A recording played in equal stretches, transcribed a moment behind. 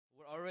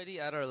already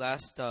at our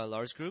last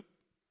large group,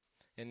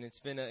 and it's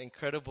been an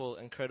incredible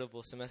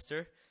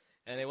semester,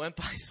 and it went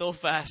by so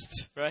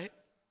fast, right?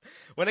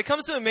 When it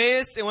comes to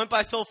Emmaus, it went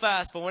by so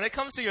fast, but when it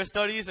comes to your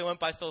studies, it went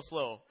by so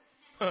slow,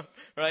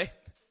 right?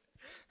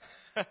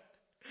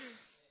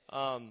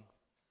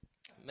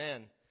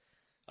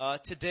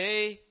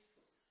 Today,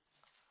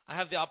 I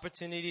have the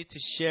opportunity to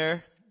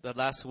share the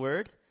last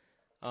word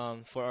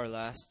for our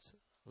last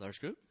large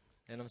group,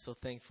 and I'm so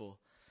thankful.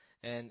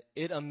 And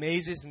it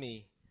amazes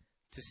me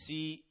to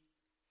see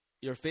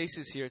your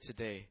faces here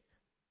today,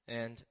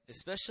 and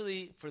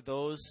especially for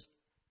those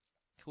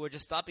who are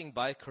just stopping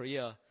by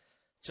Korea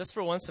just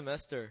for one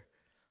semester.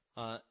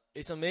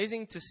 It's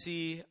amazing to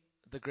see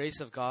the grace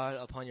of God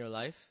upon your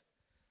life.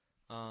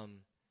 By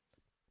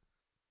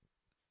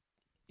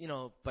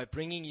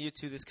bringing you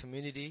to this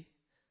community,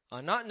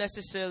 not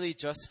necessarily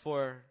just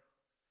for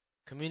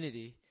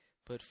community,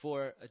 but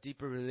for a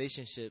deeper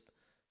relationship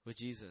with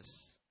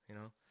Jesus,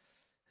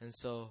 And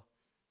so,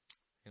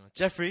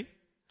 Jeffrey,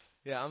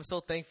 I'm so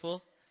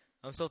thankful.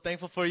 I'm so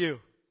thankful for you.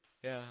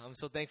 I'm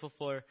so thankful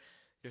for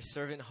your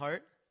servant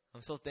heart.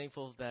 I'm so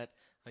thankful that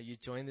you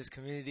joined this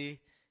community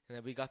and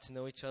that we got to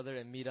know each other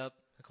and meet up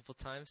a couple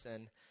times.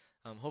 And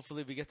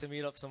hopefully we get to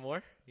meet up some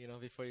more,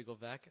 before you go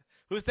back.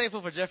 Who's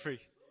thankful for Jeffrey?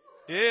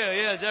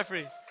 Yeah,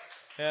 Jeffrey.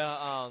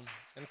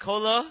 And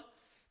Kola.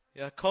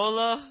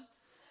 Kola.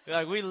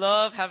 We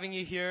love having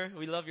you here.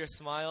 We love your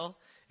smile.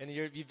 And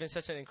you've been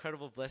such an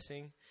incredible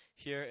blessing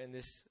here in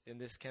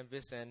this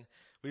campus. And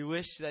we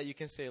wish that you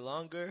can stay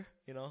longer,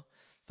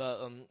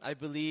 But I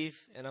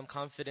believe and I'm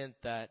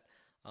confident that,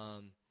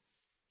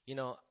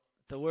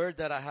 the word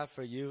that I have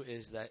for you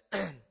is that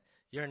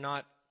you're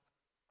not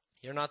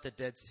the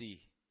Dead Sea.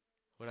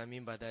 What I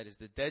mean by that is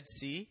the Dead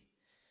Sea,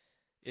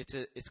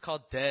 it's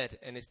called dead,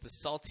 and it's the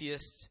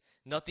saltiest.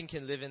 Nothing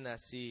can live in that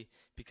sea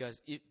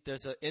because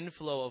there's an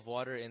inflow of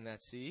water in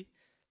that sea.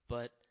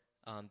 But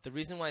the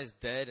reason why it's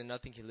dead and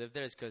nothing can live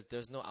there is because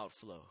there's no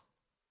outflow,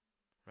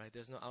 right?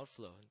 There's no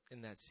outflow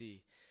in that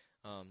sea.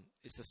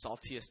 It's the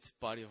saltiest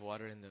body of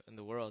water in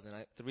the world.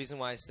 And the reason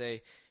why I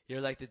say you're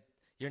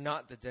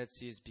not the Dead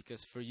Sea is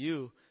because for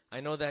you,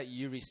 I know that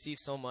you receive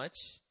so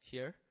much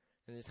here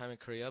in your time in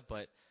Korea,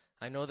 but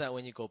I know that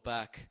when you go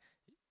back,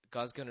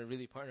 God's going to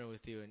really partner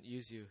with you and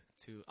use you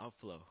to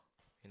outflow,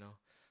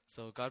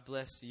 So God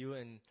bless you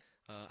and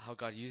how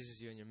God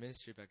uses you in your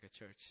ministry back at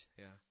church.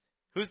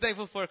 Who's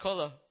thankful for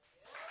Kola?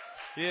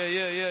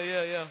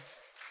 Yeah.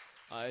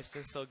 It's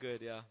been so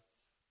good,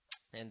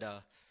 And,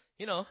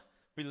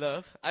 we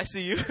love. I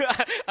see you.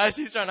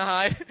 Ashley's trying to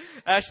hide.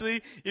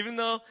 Ashley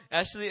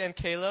and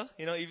Kayla,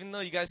 even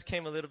though you guys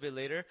came a little bit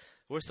later,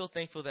 we're so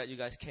thankful that you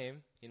guys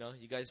came.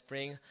 You guys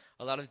bring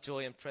a lot of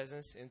joy and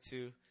presence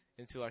into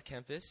our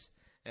campus.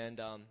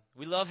 And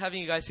we love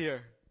having you guys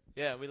here.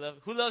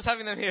 Who loves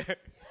having them here?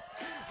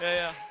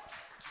 Yeah.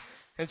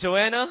 And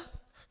Joanna,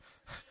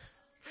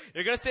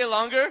 you're going to stay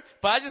longer,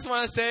 but I just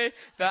want to say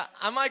that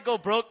I might go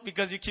broke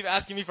because you keep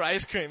asking me for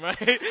ice cream,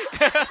 right?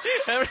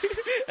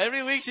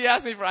 Every week she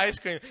asks me for ice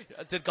cream.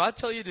 Did God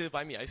tell you to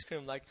buy me ice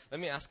cream? Let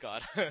me ask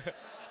God.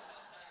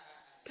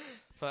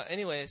 But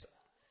anyways,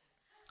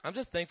 I'm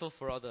just thankful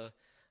for all the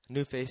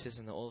new faces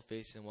and the old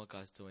faces and what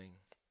God's doing.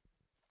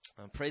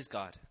 Praise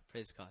God.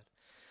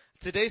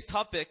 Today's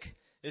topic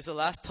is the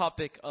last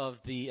topic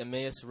of the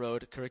Emmaus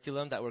Road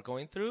curriculum that we're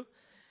going through.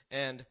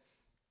 And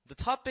the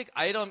topic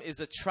item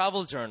is a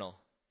travel journal.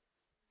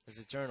 It's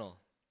a journal,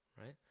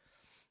 right?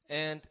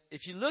 And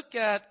if you look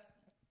at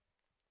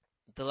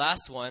the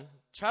last one,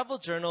 travel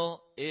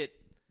journal, it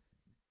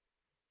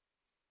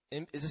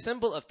is a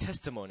symbol of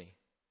testimony.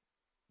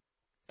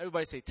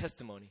 Everybody say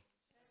testimony.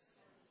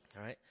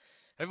 All right?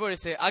 Everybody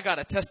say, I got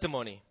a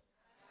testimony.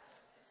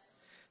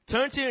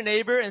 Turn to your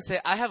neighbor and say,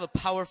 I have a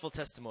powerful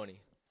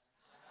testimony.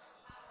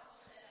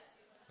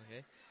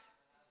 Okay.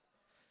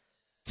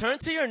 Turn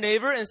to your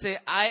neighbor and say,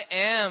 I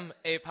am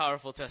a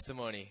powerful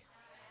testimony.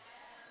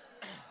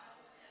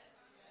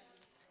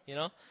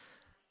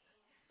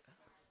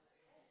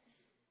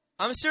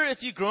 I'm sure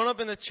if you've grown up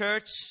in the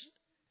church,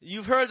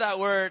 you've heard that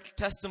word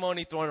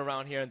testimony thrown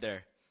around here and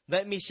there.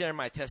 Let me share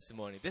my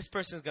testimony. This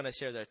person's going to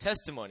share their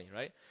testimony,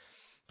 right?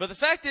 But the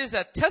fact is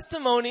that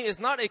testimony is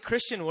not a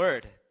Christian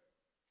word.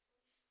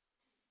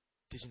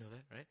 Did you know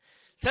that, right?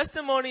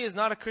 Testimony is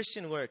not a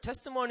Christian word.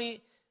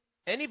 Testimony,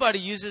 anybody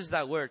uses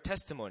that word,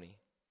 testimony.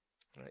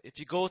 Right? If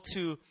you go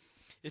to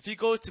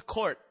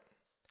court,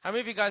 how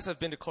many of you guys have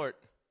been to court?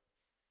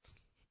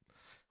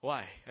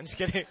 Why? I'm just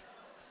kidding.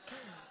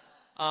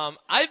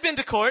 I've been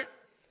to court.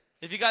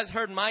 If you guys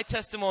heard my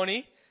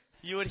testimony,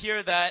 you would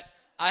hear that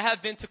I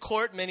have been to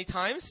court many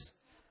times,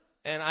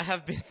 and I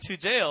have been to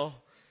jail.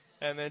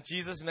 And then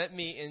Jesus met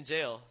me in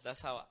jail.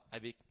 That's how I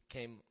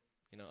became,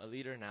 a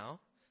leader now.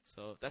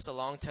 So that's a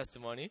long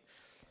testimony.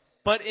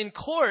 But in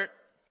court,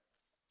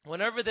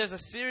 whenever there's a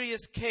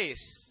serious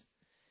case,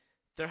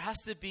 there has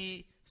to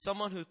be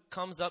someone who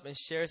comes up and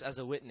shares as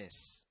a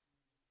witness,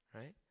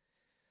 right?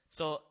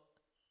 So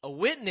a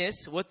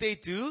witness, what they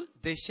do,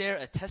 they share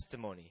a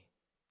testimony.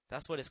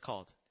 That's what it's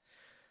called.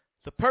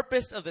 The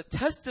purpose of the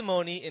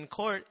testimony in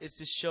court is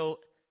to show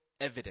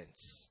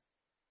evidence.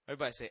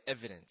 Everybody say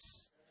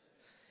evidence.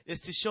 Is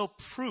to show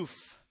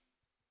proof.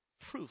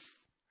 Proof,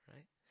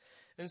 right?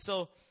 And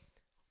so,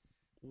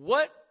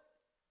 what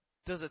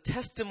does a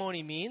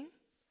testimony mean?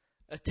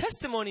 A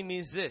testimony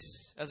means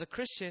this. As a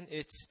Christian,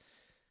 it's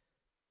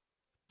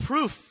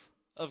proof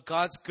of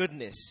God's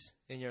goodness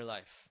in your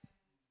life.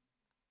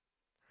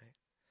 Right?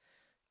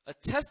 A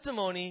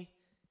testimony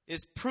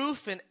is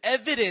proof and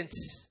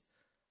evidence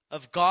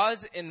of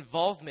God's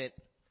involvement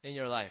in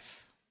your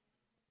life.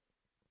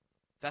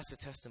 That's a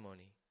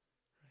testimony.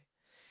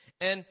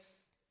 Right? And,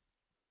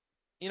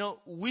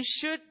 we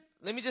should,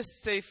 let me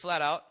just say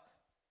flat out,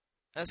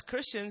 as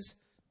Christians,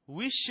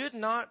 we should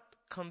not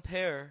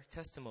compare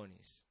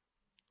testimonies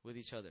with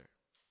each other.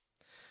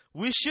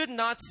 We should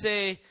not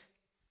say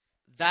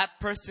that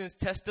person's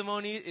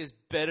testimony is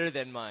better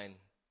than mine.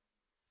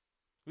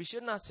 We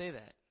should not say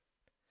that.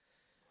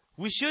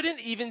 We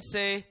shouldn't even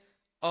say,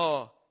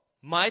 oh,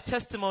 my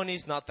testimony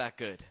is not that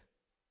good.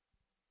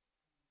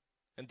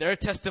 And their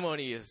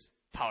testimony is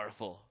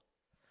powerful.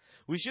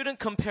 We shouldn't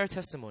compare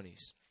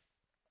testimonies.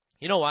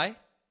 You know why?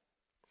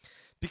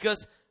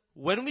 Because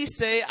when we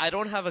say, I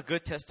don't have a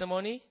good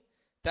testimony,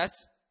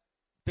 that's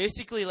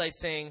basically like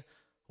saying,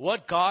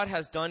 what God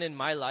has done in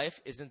my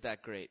life isn't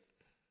that great.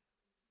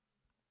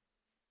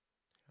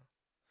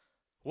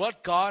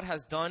 What God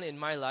has done in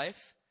my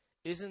life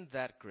isn't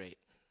that great.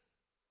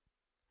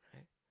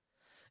 Right?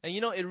 And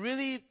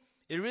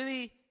it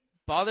really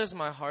bothers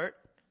my heart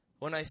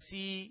when I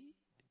see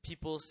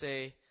people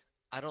say,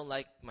 I don't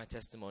like my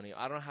testimony,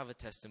 I don't have a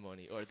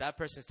testimony, or that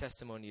person's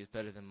testimony is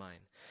better than mine.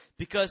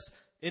 Because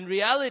in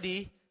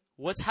reality,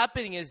 what's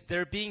happening is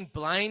they're being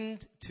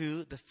blind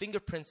to the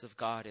fingerprints of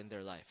God in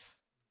their life.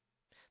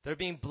 They're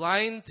being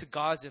blind to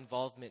God's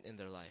involvement in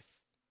their life.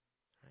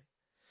 Right?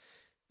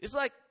 It's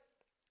like,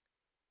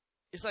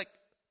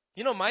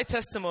 my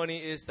testimony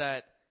is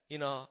that,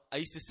 I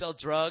used to sell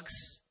drugs,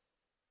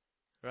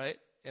 right?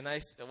 And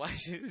why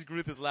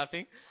Ruth is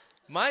laughing?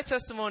 My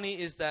testimony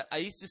is that I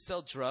used to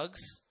sell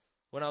drugs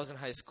when I was in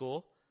high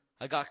school.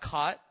 I got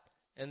caught,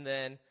 and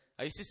then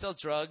I used to sell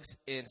drugs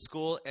in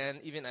school and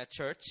even at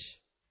church,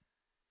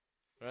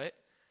 right?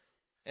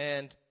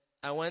 And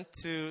I went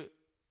to,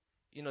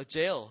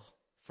 jail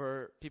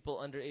for people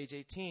under age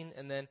 18.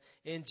 And then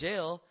in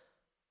jail,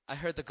 I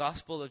heard the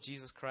gospel of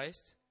Jesus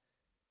Christ.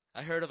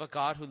 I heard of a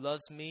God who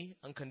loves me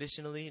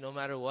unconditionally, no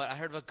matter what. I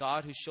heard of a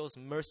God who shows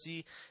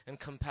mercy and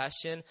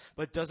compassion,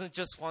 but doesn't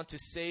just want to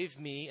save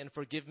me and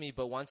forgive me,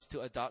 but wants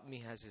to adopt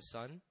me as his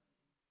son.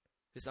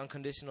 This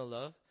unconditional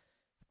love.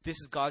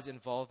 This is God's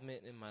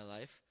involvement in my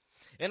life.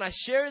 And I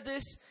share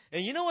this,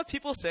 and you know what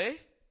people say?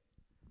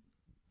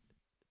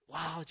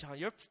 Wow, John,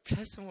 your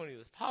testimony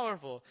was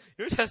powerful.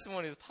 Your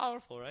testimony is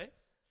powerful, right?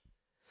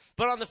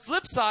 But on the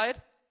flip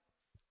side,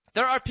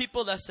 there are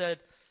people that said,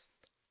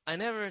 I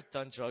never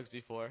done drugs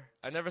before.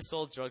 I never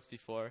sold drugs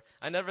before.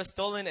 I never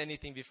stolen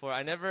anything before.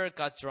 I never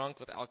got drunk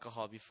with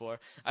alcohol before.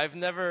 I've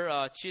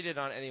never cheated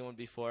on anyone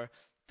before.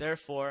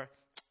 Therefore,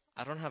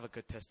 I don't have a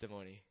good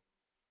testimony.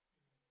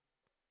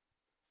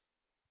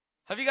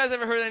 Have you guys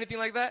ever heard anything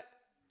like that?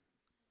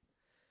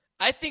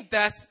 I think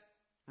that's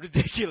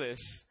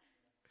ridiculous.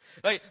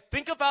 Like,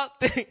 think about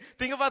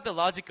the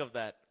logic of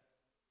that.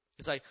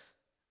 It's like,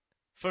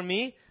 for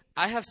me,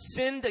 I have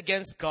sinned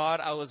against God.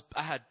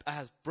 I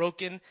have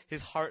broken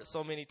his heart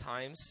so many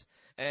times,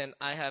 and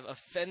I have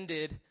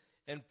offended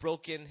and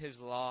broken his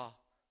law.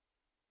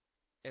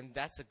 And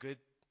that's a good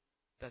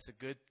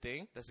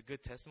thing. That's a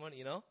good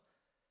testimony,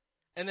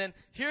 And then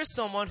here's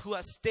someone who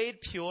has stayed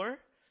pure,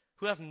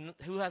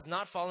 who has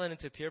not fallen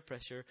into peer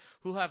pressure,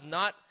 who have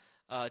not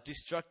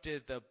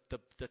destructed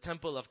the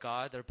temple of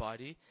God, their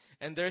body,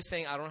 and they're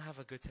saying, I don't have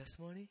a good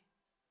testimony.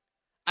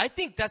 I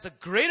think that's a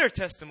greater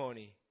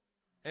testimony.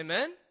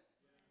 Amen?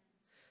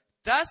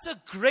 That's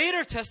a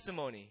greater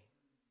testimony.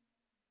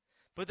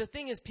 But the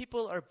thing is,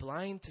 people are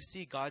blind to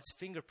see God's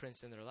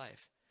fingerprints in their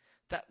life.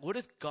 What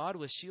if God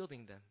was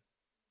shielding them?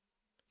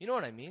 You know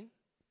what I mean?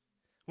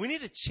 We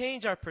need to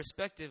change our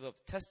perspective of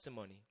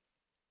testimony.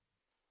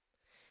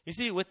 You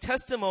see, with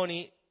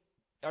testimony,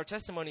 our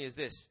testimony is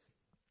this.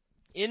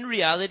 In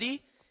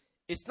reality,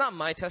 it's not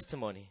my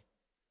testimony.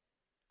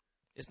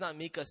 It's not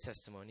Mika's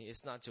testimony.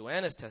 It's not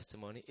Joanna's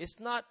testimony. It's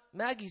not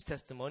Maggie's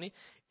testimony.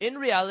 In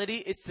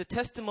reality, it's the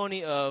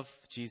testimony of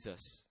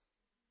Jesus.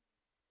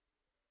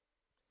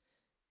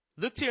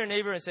 Look to your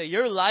neighbor and say,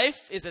 your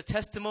life is a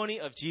testimony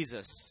of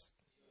Jesus.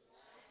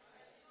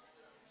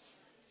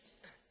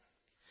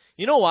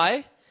 You know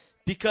why?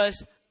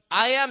 Because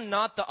I am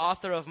not the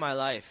author of my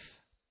life.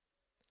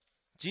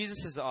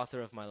 Jesus is the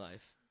author of my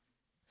life.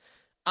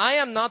 I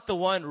am not the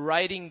one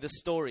writing the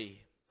story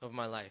of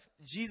my life.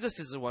 Jesus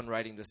is the one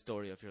writing the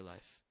story of your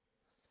life.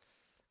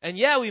 And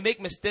yeah, we make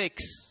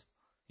mistakes.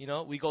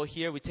 We go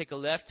here, we take a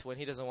left when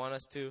he doesn't want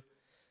us to.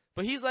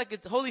 But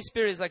the Holy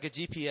Spirit is like a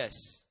GPS,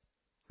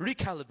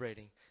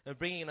 recalibrating and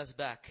bringing us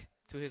back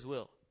to his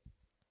will.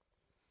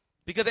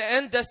 Because the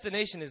end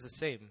destination is the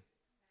same.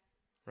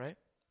 Right?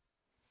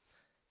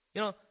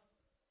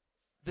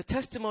 the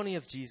testimony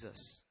of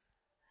Jesus.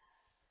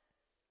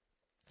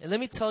 And let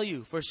me tell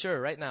you for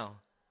sure right now,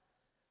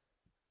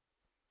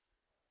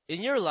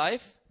 in your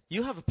life,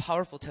 you have a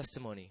powerful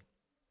testimony.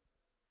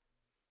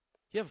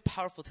 You have a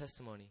powerful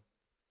testimony.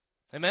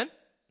 Amen?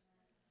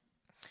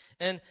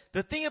 And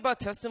the thing about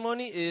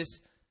testimony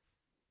is,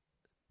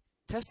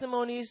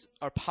 testimonies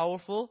are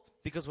powerful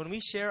because when we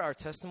share our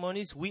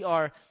testimonies, we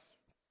are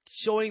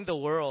showing the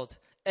world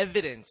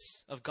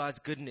evidence of God's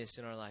goodness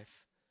in our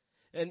life.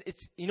 And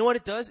it's, you know what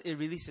it does? It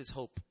releases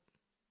hope.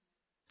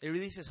 It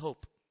releases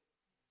hope.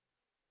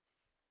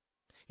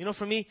 You know,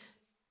 for me,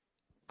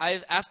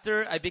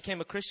 after I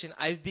became a Christian,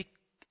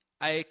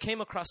 I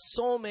came across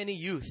so many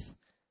youth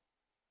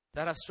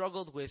that have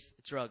struggled with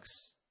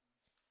drugs.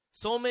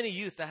 So many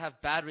youth that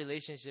have bad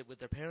relationship with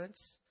their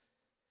parents.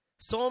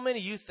 So many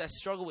youth that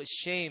struggle with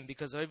shame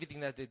because of everything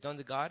that they've done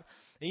to God.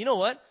 And you know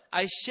what?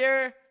 I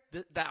share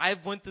that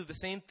I've went through the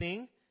same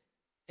thing,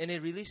 and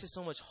it releases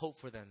so much hope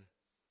for them.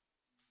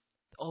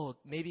 Oh,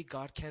 maybe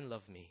God can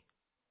love me.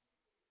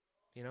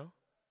 You know?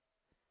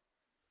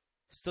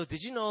 So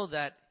did you know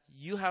that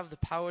you have the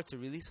power to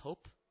release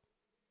hope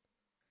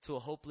to a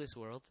hopeless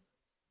world?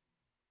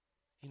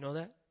 You know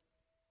that?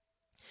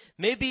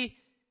 Maybe,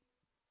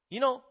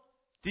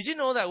 did you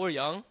know that we're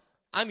young?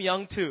 I'm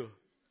young too.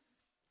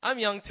 I'm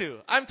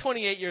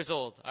 28 years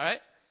old, all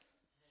right?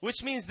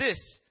 Which means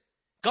this.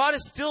 God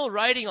is still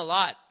writing a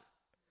lot.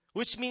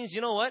 Which means,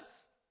 you know what?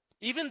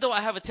 Even though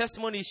I have a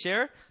testimony to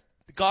share,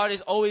 God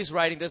is always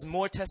writing. There's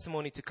more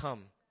testimony to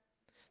come.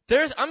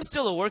 I'm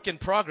still a work in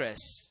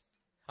progress.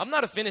 I'm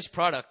not a finished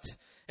product.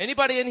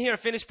 Anybody in here a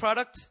finished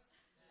product?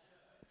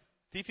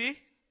 TP?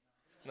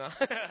 No.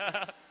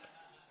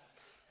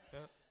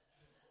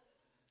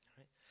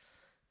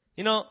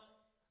 Yeah.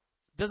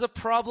 There's a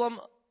problem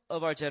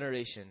of our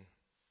generation.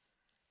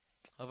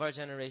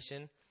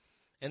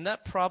 And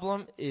that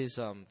problem is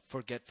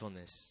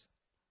forgetfulness.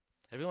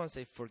 Everyone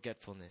say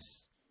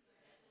forgetfulness.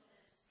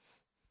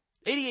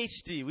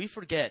 ADHD, we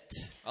forget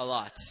a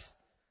lot.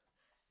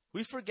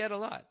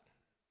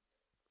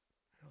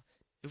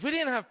 If we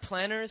didn't have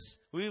planners,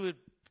 we'd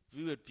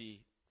be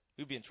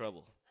in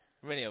trouble.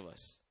 Many of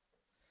us.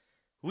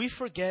 We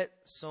forget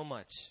so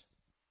much.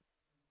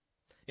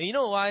 And you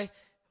know why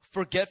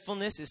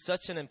forgetfulness is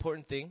such an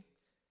important thing?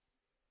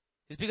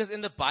 It's because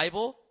in the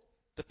Bible,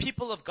 the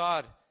people of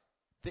God,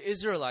 the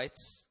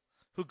Israelites,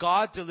 who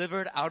God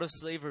delivered out of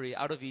slavery,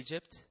 out of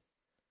Egypt,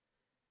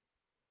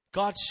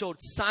 God showed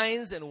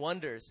signs and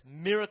wonders,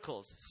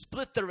 miracles,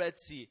 split the Red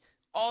Sea,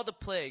 all the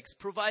plagues,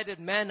 provided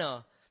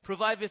manna,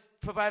 provided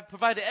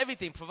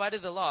everything,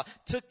 provided the law,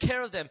 took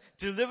care of them,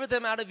 delivered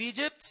them out of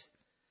Egypt.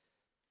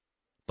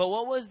 But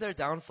what was their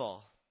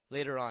downfall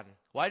later on?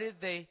 Why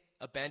did they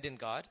abandon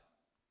God?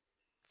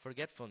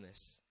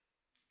 Forgetfulness.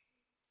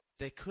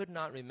 They could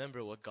not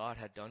remember what God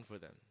had done for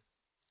them.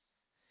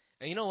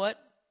 And you know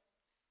what?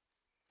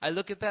 I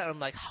look at that and I'm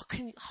like, how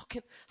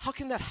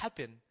can that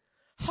happen?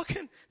 How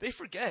can they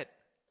forget?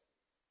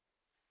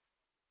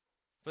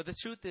 But the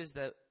truth is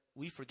that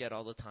we forget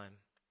all the time.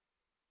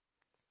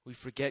 We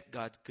forget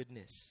God's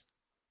goodness.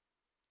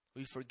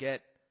 We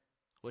forget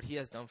what He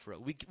has done for us.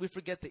 We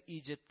forget the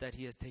Egypt that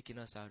He has taken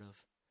us out of.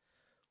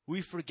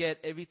 We forget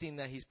everything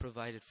that He's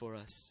provided for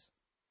us.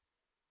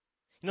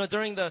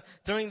 During the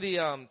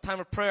time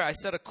of prayer, I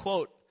said a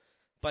quote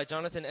by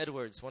Jonathan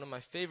Edwards, one of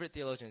my favorite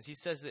theologians. He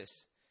says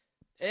this: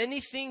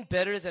 anything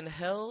better than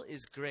hell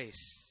is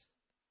grace.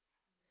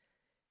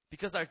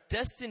 Because our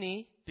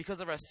destiny,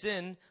 because of our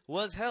sin,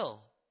 was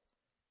hell.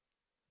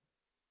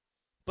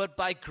 But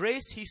by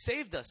grace, He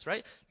saved us,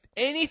 right?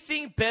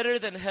 Anything better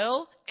than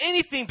hell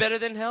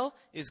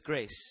is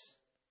grace.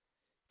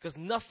 Because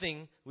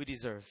nothing we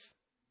deserve.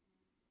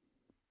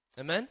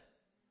 Amen?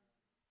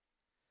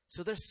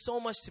 So there's so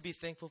much to be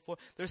thankful for.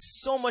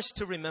 There's so much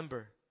to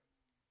remember.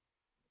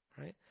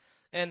 Right?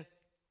 And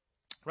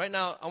right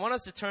now, I want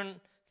us to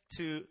turn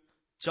to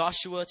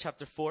Joshua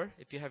chapter 4,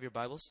 if you have your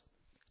Bibles.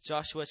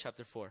 Joshua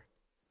chapter 4.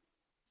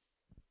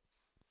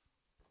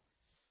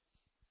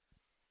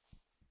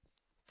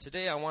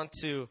 Today I want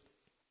to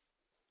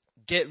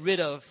get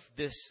rid of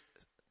this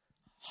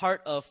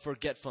heart of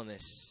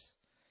forgetfulness.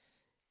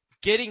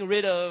 Getting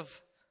rid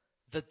of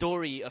the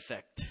Dory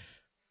effect.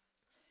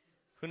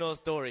 Who knows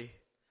Dory?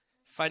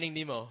 Finding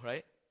Nemo,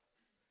 right?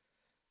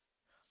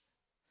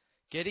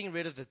 Getting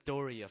rid of the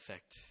Dory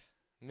effect.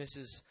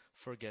 Mrs.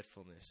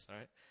 Forgetfulness, all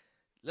right?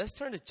 Let's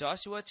turn to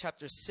Joshua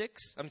chapter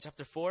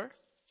 4.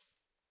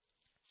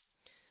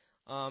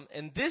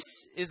 And this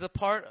is a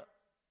part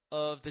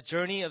of the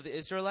journey of the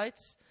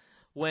Israelites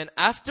when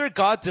after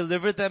God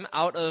delivered them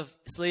out of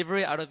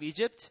slavery, out of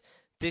Egypt,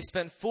 they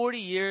spent 40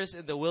 years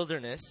in the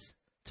wilderness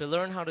to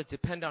learn how to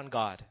depend on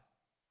God.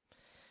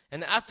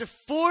 And after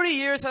 40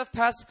 years have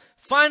passed,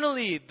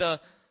 finally the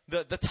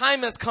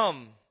time has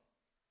come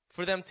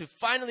for them to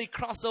finally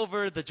cross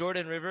over the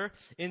Jordan River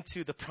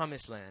into the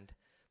promised land.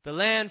 The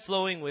land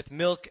flowing with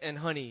milk and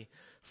honey,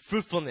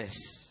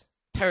 fruitfulness,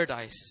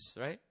 paradise,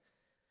 right?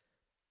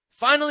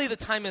 Finally the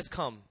time has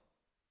come.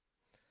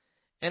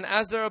 And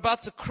as they're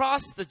about to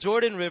cross the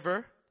Jordan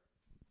River,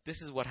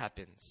 this is what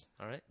happens.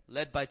 All right?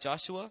 Led by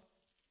Joshua.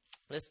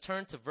 Let's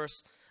turn to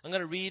I'm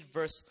going to read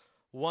verse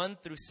 1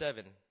 through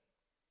 7.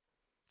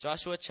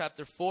 Joshua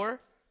chapter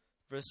 4,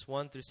 verse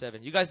 1 through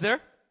 7. You guys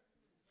there?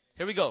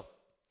 Here we go.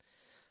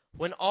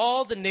 When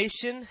all the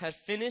nation had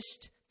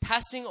finished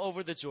passing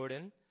over the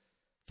Jordan,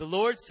 the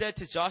Lord said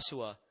to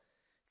Joshua,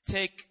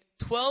 "Take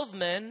 12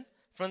 men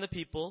from the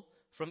people,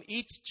 from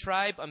each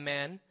tribe a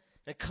man,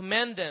 and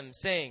command them,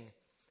 saying,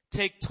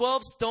 'Take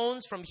 12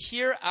 stones from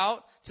here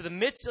out to the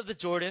midst of the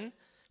Jordan,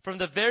 from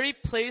the very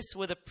place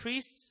where the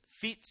priest's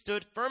feet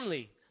stood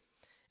firmly,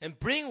 and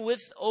bring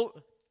with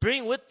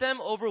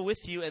them over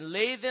with you, and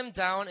lay them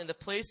down in the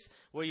place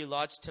where you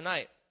lodge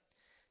tonight.'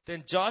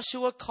 Then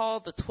Joshua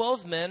called the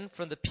 12 men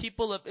from the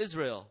people of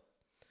Israel,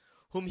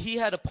 whom he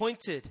had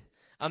appointed,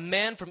 a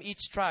man from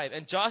each tribe.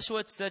 And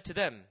Joshua said to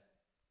them,"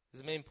 this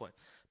is the main point,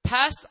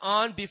 "Pass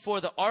on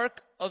before the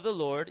ark of the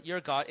Lord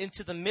your God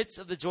into the midst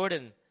of the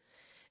Jordan,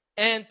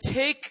 and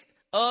take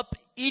up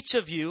each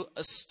of you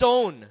a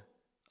stone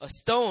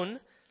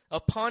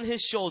upon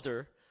his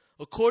shoulder,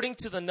 according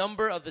to the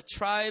number of the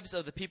tribes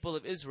of the people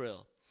of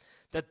Israel,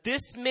 that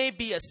this may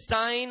be a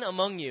sign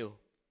among you.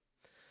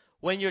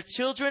 When your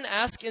children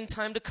ask in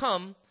time to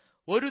come,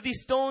 'What do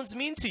these stones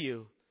mean to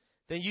you?'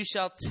 then you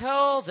shall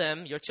tell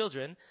them," your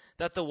children,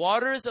 "that the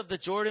waters of the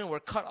Jordan were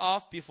cut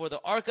off before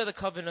the ark of the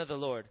covenant of the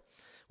Lord.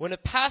 When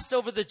it passed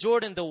over the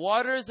Jordan, the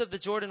waters of the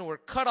Jordan were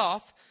cut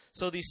off.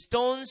 So these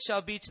stones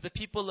shall be to the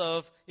people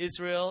of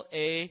Israel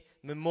a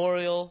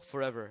memorial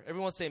forever."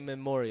 Everyone say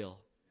memorial.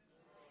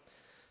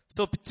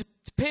 So to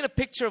paint a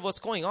picture of what's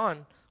going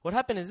on, what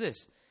happened is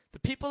this. The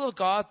people of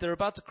God, they're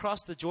about to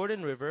cross the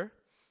Jordan River.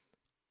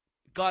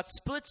 God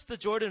splits the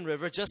Jordan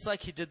River just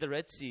like he did the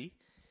Red Sea.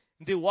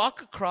 They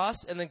walk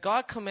across, and then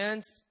God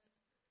commands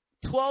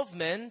 12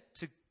 men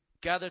to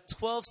gather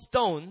 12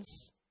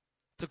 stones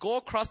to go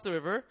across the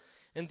river,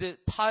 and they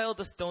pile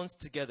the stones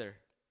together.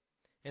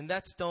 And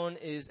that stone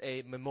is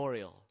a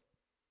memorial.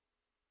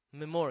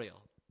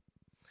 Memorial.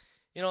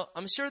 You know,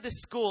 I'm sure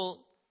this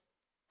school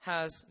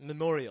has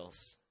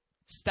memorials,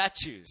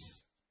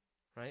 statues,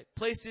 right?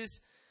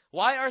 Places.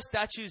 Why are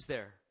statues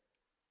there?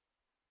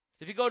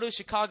 If you go to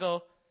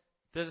Chicago,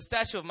 there's a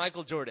statue of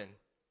Michael Jordan,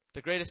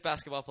 the greatest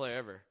basketball player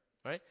ever,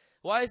 right?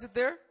 Why is it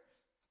there?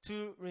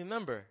 To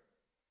remember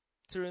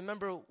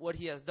what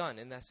he has done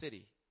in that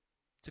city,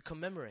 to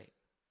commemorate.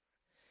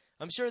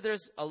 I'm sure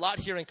there's a lot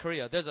here in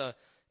Korea. There's a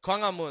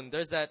Gwanghwamun.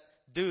 There's that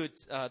dude,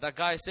 that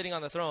guy sitting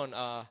on the throne.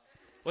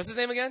 What's his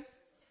name again?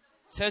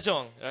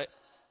 Sejong, right?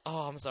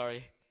 Oh, I'm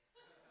sorry.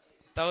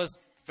 That was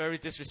very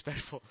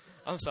disrespectful.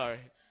 I'm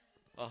sorry.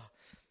 Oh.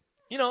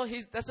 You know,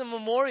 that's a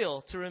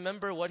memorial to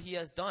remember what he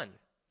has done,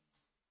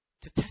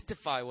 to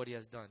testify what he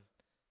has done,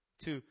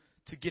 to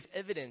give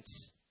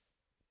evidence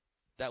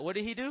that what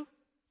did he do?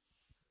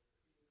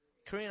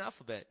 Korean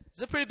alphabet.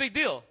 It's a pretty big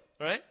deal,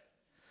 right?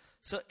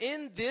 So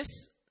in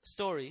this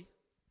story,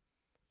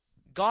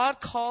 God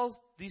calls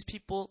these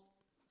people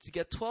to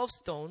get 12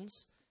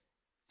 stones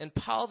and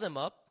pile them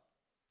up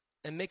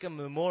and make a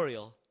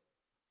memorial.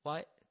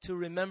 Why? To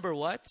remember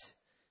what?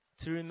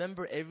 To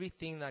remember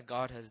everything that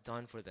God has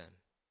done for them.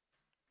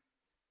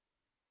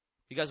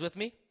 You guys with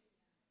me?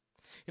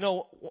 You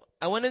know,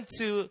 I went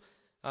into,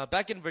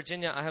 back in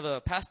Virginia, I have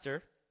a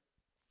pastor,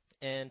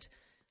 and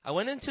I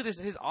went into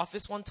his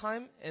office one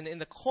time, and in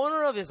the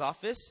corner of his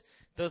office,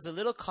 there was a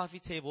little coffee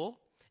table,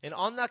 and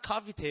on that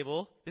coffee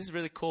table, this is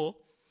really cool,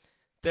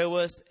 there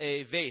was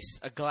a vase,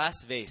 a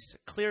glass vase, a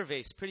clear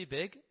vase, pretty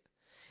big,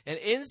 and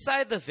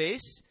inside the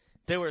vase,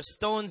 there were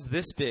stones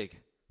this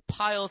big,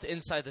 piled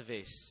inside the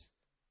vase.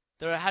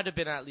 There had to have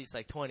been at least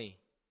like 20.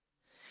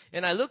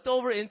 And I looked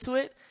over into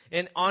it,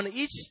 and on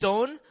each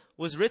stone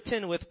was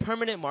written with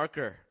permanent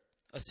marker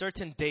a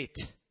certain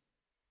date.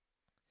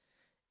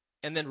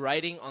 And then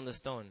writing on the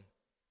stone.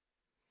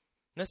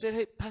 And I said,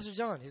 "Hey, Pastor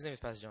John," his name is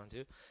Pastor John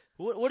too.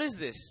 What is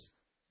this?"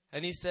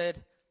 And he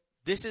said,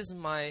 "This is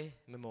my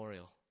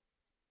memorial.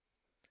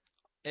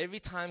 Every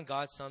time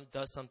God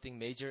does something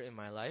major in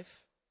my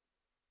life,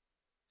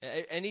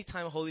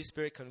 anytime Holy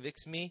Spirit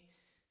convicts me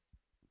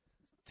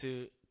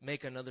to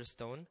make another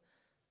stone,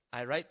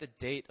 I write the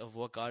date of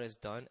what God has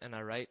done, and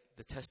I write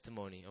the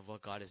testimony of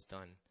what God has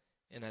done,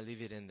 and I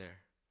leave it in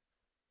there."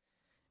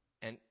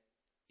 And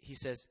he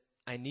says,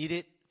 "I need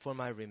it for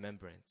my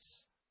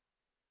remembrance.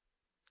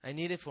 I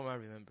need it for my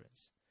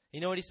remembrance." You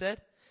know what he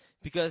said?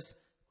 Because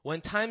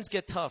when times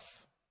get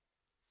tough,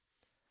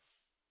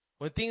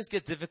 when things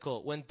get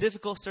difficult, when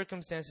difficult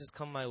circumstances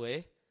come my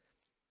way,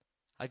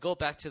 I go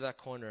back to that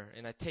corner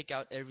and I take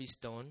out every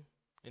stone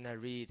and I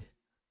read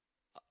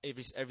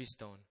every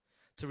stone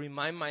to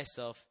remind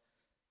myself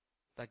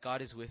that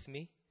God is with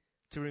me,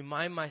 to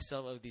remind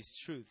myself of these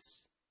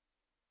truths.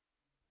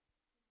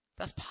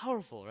 That's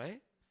powerful,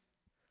 right?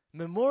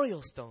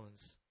 Memorial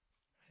stones.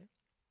 Right?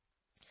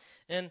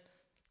 And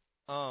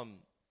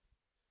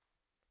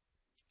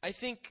I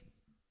think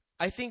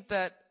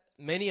that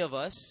many of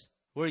us,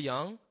 we're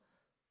young,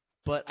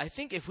 but I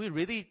think if we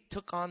really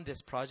took on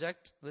this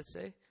project, let's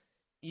say,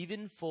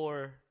 even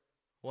for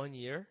 1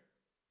 year,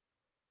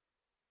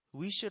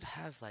 we should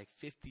have like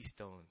 50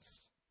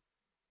 stones.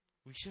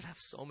 We should have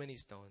so many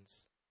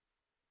stones.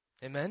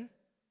 Amen?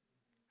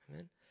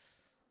 Amen.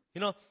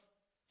 You know,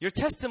 your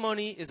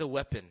testimony is a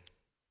weapon.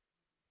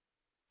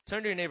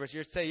 Turn to your neighbors.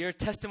 Say, your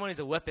testimony is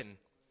a weapon.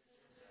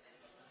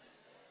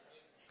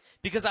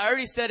 Because I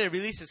already said it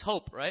releases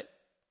hope, right?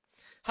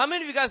 How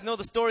many of you guys know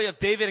the story of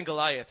David and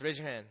Goliath? Raise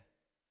your hand.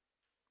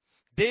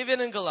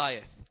 David and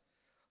Goliath.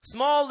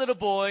 Small little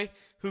boy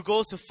who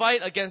goes to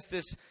fight against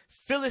this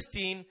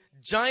Philistine,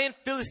 giant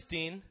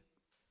Philistine.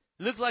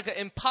 Looks like an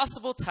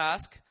impossible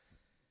task.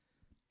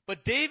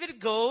 But David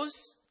goes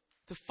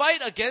to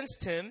fight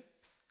against him.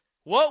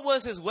 What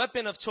was his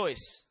weapon of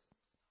choice?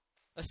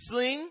 A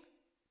sling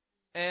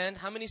and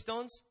how many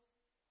stones?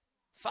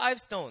 5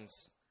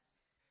 stones.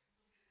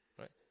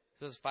 Right?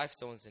 So there's 5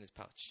 stones in his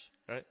pouch.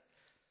 Right?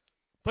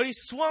 But he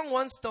swung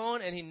 1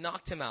 stone and he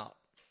knocked him out.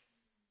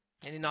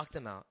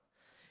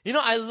 You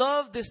know, I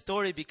love this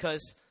story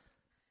because,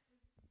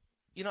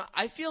 you know,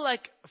 I feel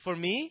like for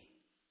me,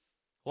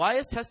 why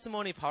is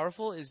testimony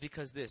powerful is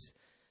because this.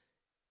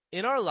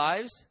 In our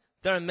lives,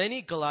 there are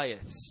many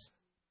Goliaths.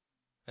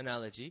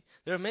 Analogy.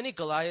 There are many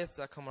Goliaths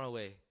that come our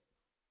way.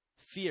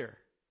 Fear,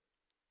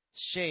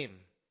 shame,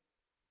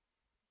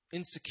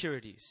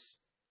 insecurities,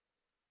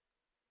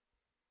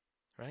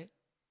 right?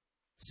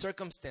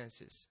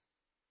 Circumstances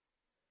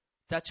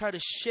that try to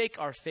shake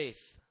our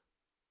faith,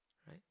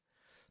 right?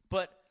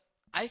 But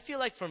I feel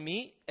like for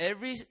me,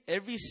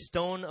 every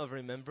stone of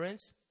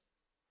remembrance,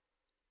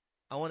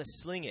 I want to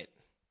sling it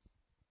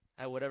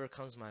at whatever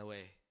comes my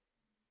way.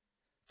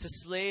 To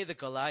slay the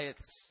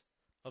Goliaths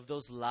of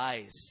those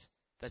lies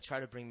that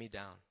try to bring me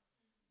down.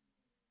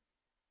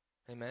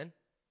 Amen?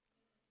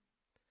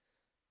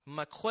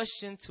 My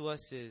question to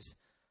us is,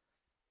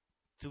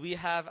 do we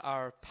have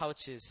our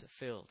pouches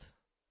filled?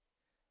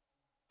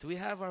 Do we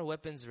have our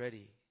weapons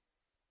ready?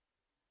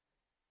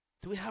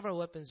 Do we have our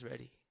weapons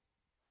ready?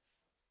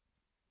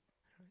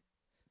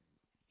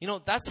 You know,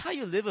 that's how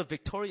you live a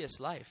victorious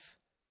life.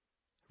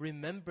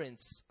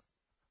 Remembrance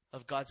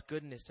of God's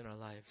goodness in our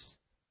lives.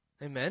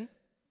 Amen?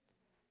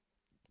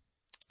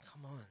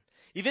 Come on.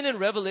 Even in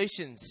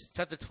Revelations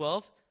chapter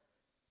 12,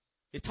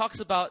 it talks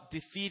about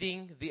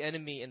defeating the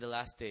enemy in the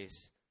last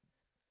days.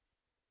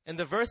 In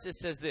the verse, it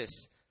says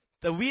this,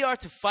 that we are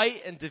to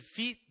fight and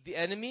defeat the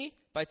enemy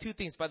by 2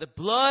 things, by the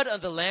blood of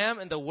the Lamb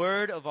and the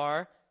word of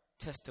our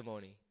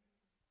testimony.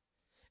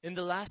 In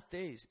the last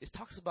days, it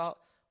talks about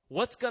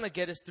what's going to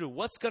get us through,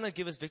 what's going to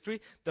give us victory,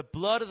 the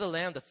blood of the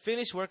Lamb, the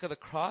finished work of the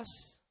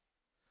cross,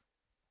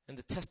 and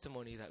the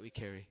testimony that we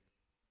carry.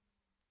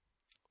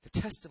 The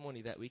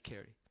testimony that we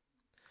carry.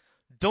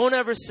 Don't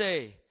ever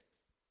say,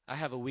 I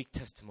have a weak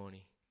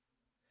testimony.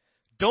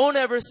 Don't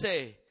ever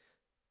say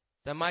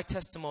that my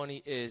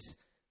testimony is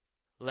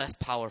less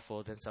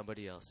powerful than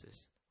somebody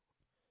else's.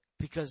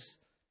 Because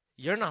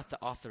you're not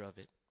the author of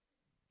it.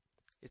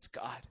 It's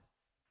God.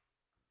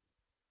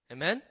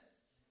 Amen?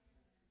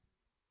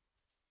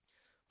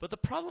 But the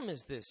problem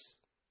is this.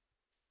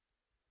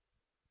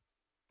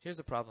 Here's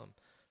the problem.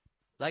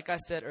 Like I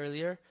said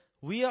earlier,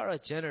 we are a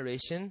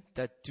generation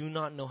that do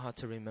not know how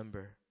to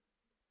remember.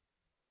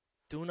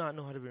 Do not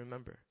know how to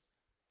remember.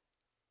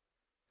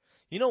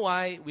 You know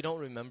why we don't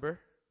remember?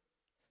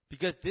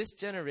 Because this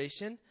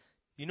generation,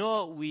 you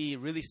know what we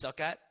really suck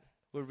at?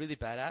 We're really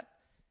bad at?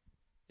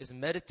 Is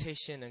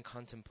meditation and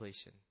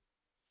contemplation.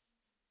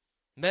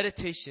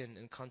 Meditation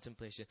and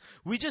contemplation.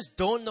 We just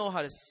don't know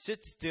how to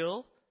sit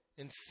still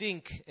and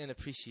think and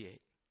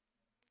appreciate.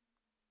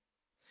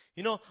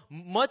 You know,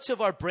 much of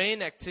our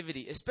brain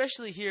activity,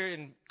 especially here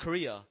in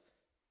Korea,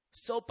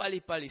 so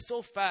pali,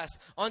 so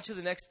fast, on to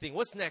the next thing.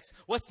 What's next?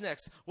 What's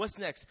next? What's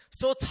next?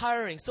 So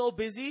tiring, so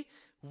busy.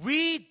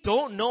 We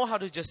don't know how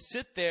to just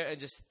sit there and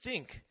just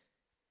think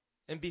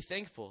and be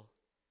thankful.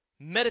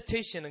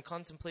 Meditation and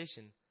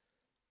contemplation.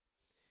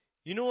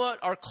 You know what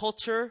our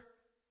culture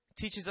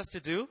teaches us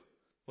to do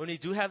when we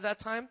do have that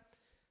time?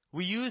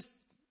 We use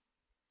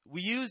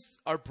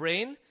our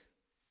brain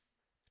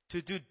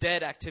to do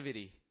dead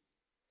activity.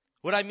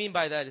 What I mean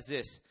by that is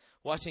this.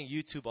 Watching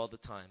YouTube all the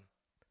time.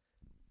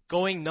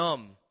 Going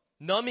numb.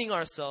 Numbing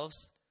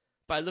ourselves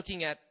by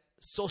looking at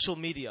social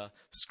media.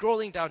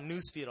 Scrolling down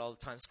newsfeed all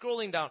the time.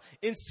 Scrolling down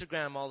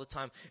Instagram all the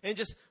time. And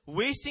just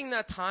wasting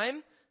that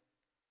time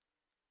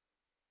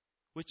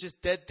with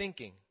just dead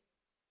thinking.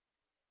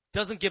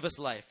 Doesn't give us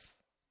life.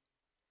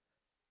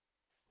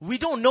 We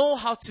don't know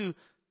how to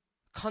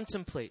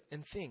contemplate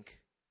and think.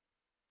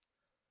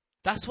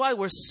 That's why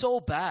we're so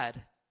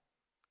bad.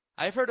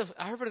 I've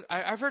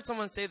heard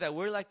someone say that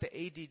we're like the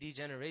ADD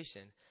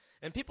generation.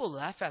 And people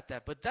laugh at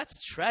that, but that's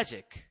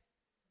tragic.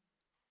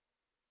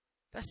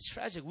 That's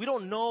tragic. We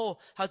don't know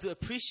how to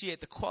appreciate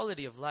the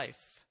quality of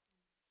life.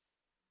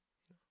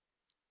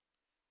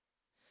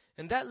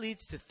 And that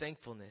leads to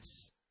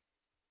thankfulness.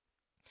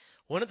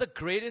 One of the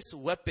greatest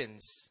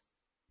weapons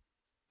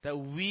that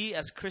we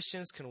as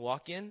Christians can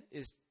walk in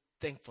is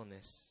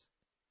thankfulness.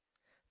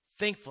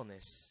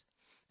 Thankfulness.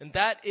 And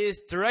that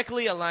is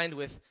directly aligned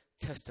with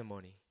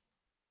testimony.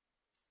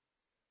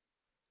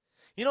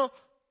 You know,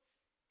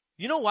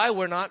 You know why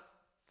we're not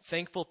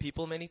thankful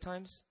people many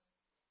times?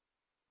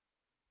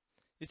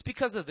 It's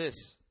because of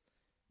this.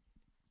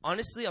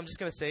 Honestly, I'm just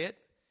going to say it.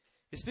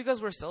 It's because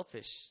we're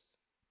selfish.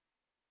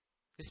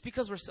 It's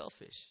because we're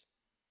selfish.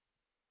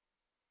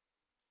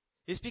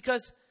 It's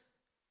because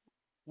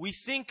we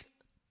think,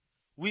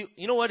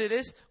 you know what it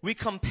is? We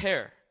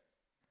compare.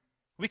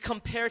 We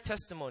compare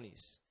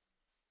testimonies.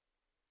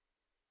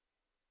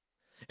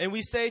 And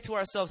we say to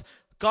ourselves,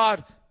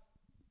 God,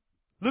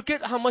 look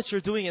at how much you're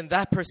doing in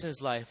that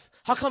person's life.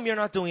 How come you're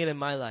not doing it in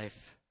my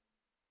life?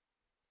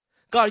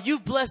 God,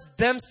 you've blessed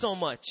them so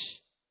much.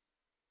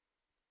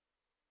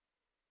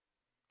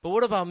 But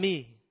what about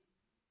me?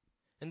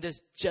 And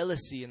there's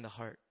jealousy in the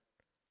heart.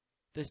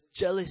 There's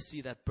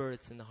jealousy that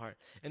births in the heart.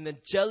 And then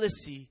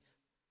jealousy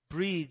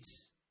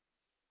breeds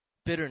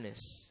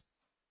bitterness.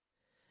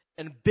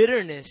 And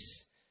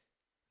bitterness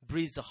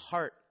breeds a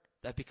heart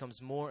that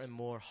becomes more and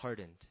more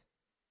hardened.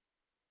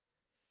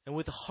 And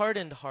with a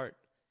hardened heart,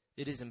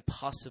 it is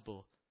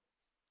impossible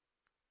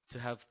to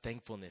have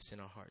thankfulness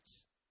in our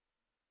hearts.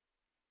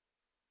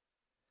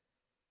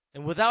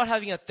 And without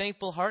having a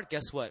thankful heart,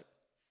 guess what?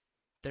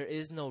 There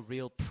is no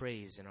real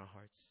praise in our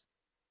hearts.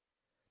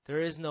 There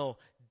is no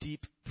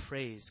deep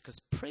praise, because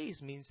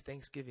praise means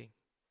thanksgiving.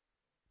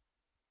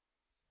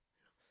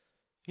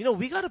 You know,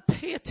 we got to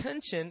pay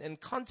attention and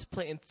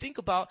contemplate and think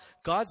about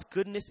God's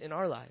goodness in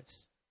our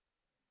lives.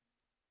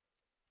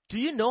 Do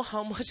you know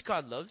how much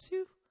God loves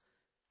you?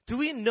 Do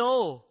we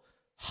know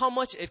how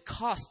much it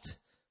costs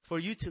for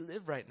you to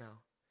live right now?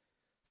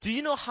 Do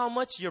you know how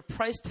much your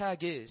price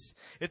tag is?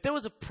 If there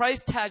was a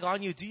price tag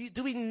on you,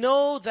 do we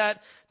know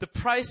that the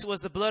price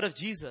was the blood of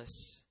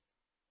Jesus?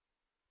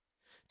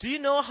 Do you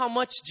know how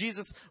much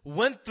Jesus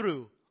went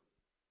through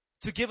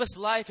to give us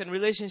life and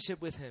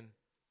relationship with Him?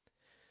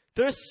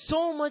 There's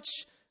so much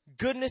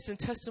goodness and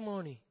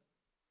testimony.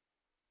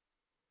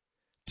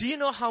 Do you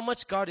know how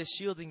much God is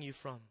shielding you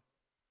from?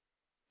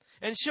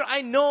 And sure,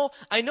 I know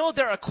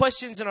there are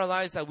questions in our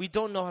lives that we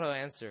don't know how to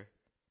answer.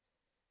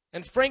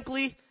 And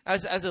frankly,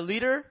 as a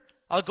leader,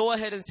 I'll go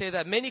ahead and say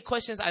that many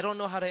questions I don't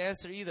know how to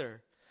answer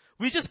either.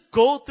 We just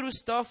go through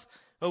stuff,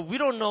 but we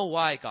don't know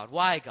why, God.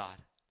 Why, God?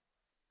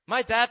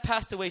 My dad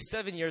passed away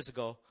 7 years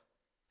ago,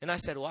 and I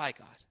said, why,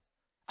 God?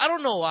 I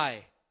don't know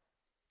why.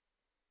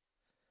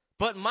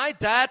 But my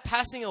dad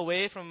passing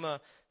away from a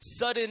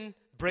sudden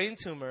brain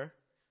tumor,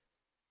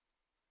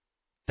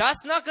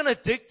 that's not going to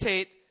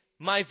dictate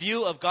my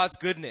view of God's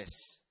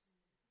goodness.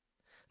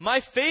 My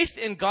faith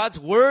in God's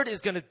word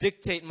is going to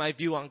dictate my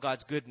view on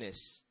God's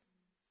goodness.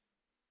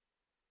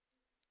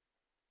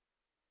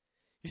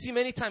 You see,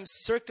 many times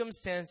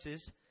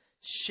circumstances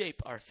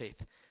shape our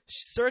faith.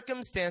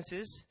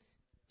 Circumstances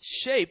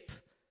shape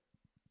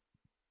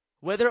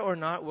whether or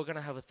not we're going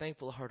to have a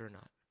thankful heart or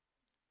not.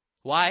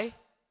 Why?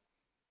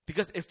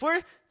 Because if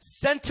we're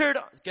centered,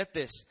 get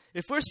this,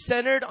 if we're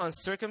centered on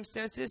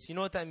circumstances, you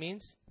know what that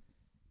means?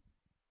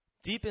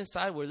 Deep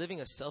inside, we're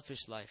living a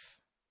selfish life.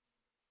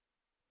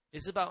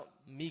 It's about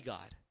me,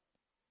 God,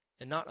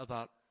 and not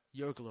about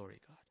your glory,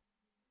 God.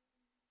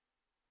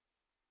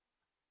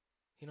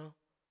 You know?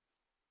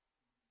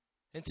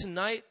 And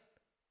tonight,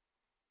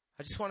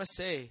 I just want to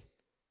say,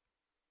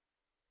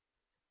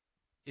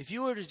 if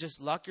you were to just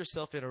lock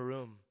yourself in a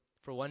room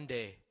for one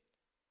day,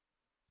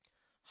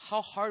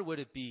 how hard would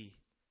it be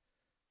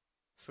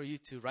for you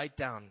to write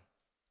down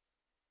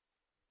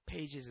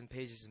pages and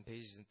pages and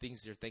pages and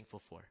things you're thankful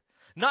for?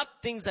 Not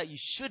things that you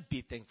should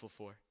be thankful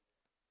for,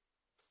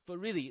 but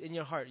really, in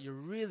your heart, you're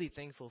really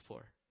thankful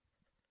for.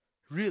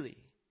 Really.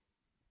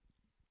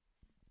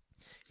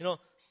 You know,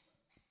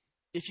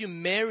 if you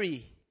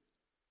marry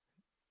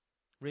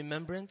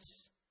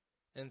remembrance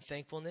and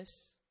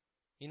thankfulness,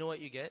 you know what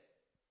you get?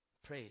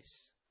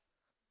 Praise.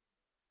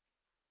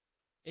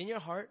 In your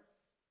heart,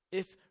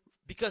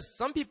 because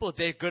some people,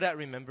 they're good at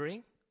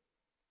remembering,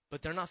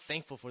 but they're not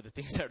thankful for the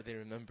things that they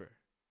remember.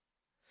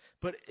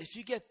 But if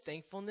you get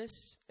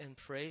thankfulness and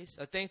praise,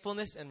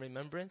 thankfulness and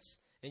remembrance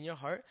in your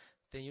heart,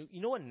 then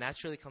you know what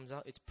naturally comes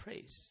out? It's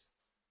praise.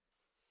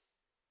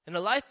 And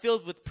a life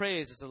filled with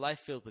praise is a life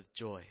filled with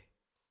joy.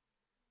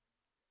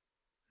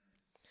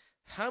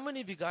 How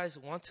many of you guys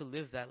want to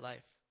live that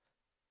life?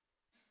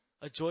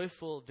 A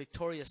joyful,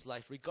 victorious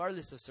life,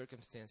 regardless of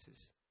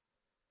circumstances.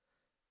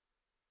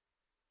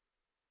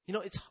 You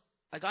know,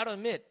 I gotta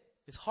admit,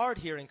 it's hard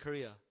here in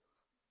Korea.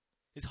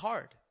 It's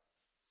hard.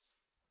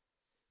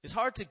 It's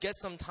hard to get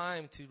some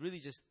time to really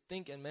just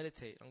think and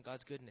meditate on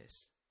God's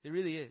goodness. It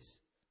really is.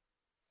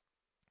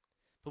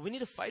 But we need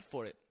to fight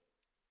for it.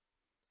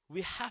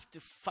 We have to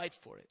fight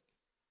for it.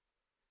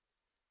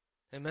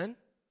 Amen?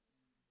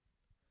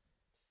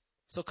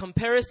 So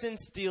comparison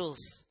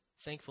steals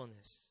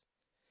thankfulness.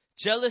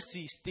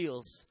 Jealousy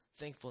steals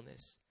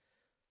thankfulness.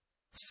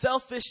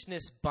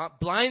 Selfishness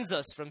blinds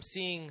us from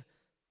seeing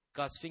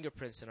God's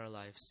fingerprints in our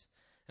lives.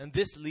 And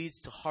this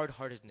leads to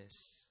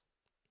hard-heartedness.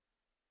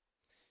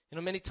 You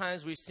know, many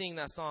times we sing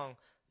that song,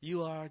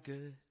 you are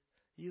good,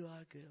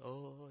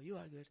 oh, you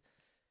are good.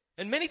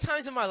 And many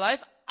times in my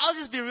life, I'll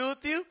just be real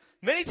with you.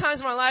 Many times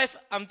in my life,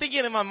 I'm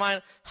thinking in my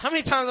mind, how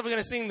many times are we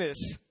going to sing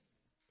this?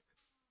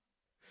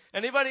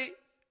 Anybody?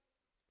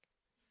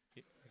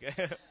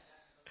 Okay.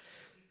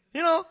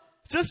 You know,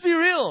 just be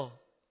real.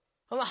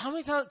 I'm like, how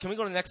many times? Can we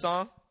go to the next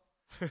song?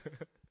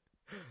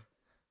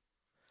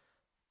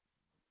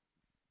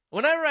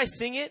 Whenever I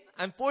sing it,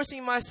 I'm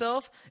forcing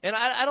myself, and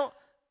I don't,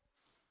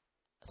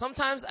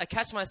 sometimes I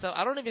catch myself,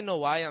 I don't even know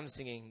why I'm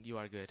singing You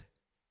Are Good.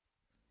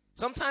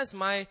 Sometimes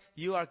my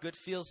You Are Good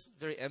feels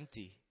very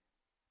empty.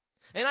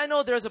 And I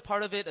know there's a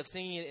part of it of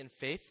singing it in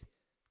faith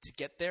to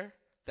get there.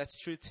 That's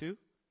true too.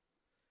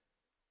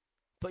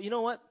 But you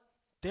know what?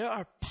 There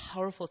are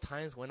powerful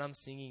times when I'm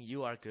singing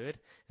You Are Good,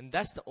 and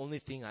that's the only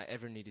thing I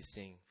ever need to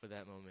sing for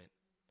that moment.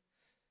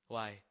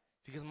 Why?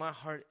 Because my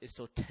heart is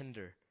so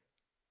tender,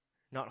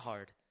 not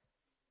hard.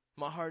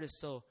 My heart is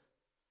so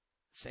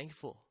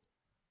thankful.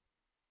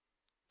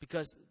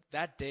 Because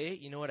that day,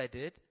 you know what I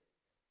did?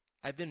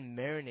 I've been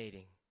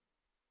marinating.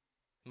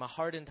 My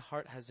hardened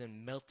heart has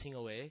been melting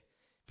away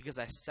because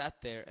I sat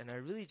there and I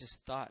really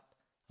just thought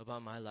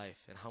about my life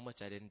and how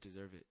much I didn't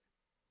deserve it.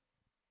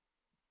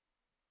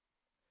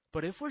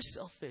 But if we're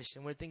selfish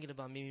and we're thinking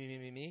about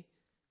me,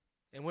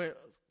 and we're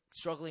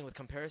struggling with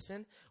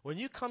comparison, when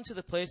you come to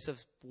the place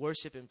of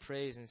worship and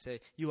praise and say,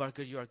 You are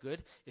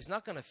good, it's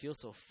not going to feel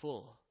so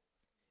full.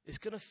 It's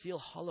going to feel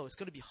hollow. It's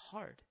going to be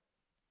hard.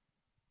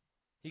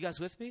 You guys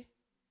with me?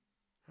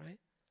 Right?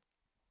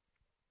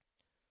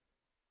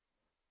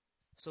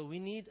 So we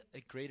need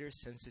a greater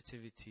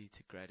sensitivity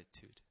to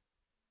gratitude.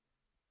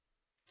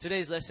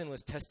 Today's lesson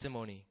was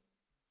testimony,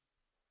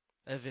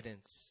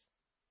 evidence.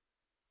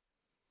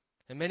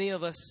 And many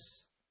of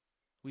us,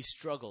 we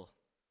struggle.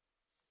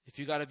 If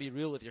you got to be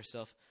real with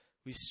yourself,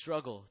 we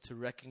struggle to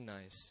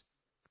recognize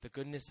the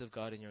goodness of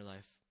God in your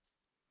life.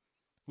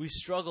 We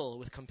struggle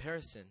with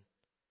comparison.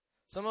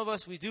 Some of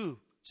us, we do.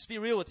 Just be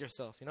real with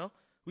yourself, you know.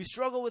 We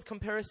struggle with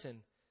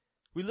comparison.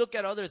 We look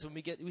at others when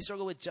we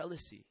struggle with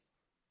jealousy.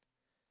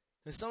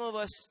 And some of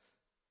us,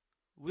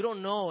 we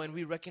don't know and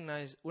we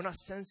recognize we're not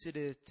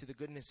sensitive to the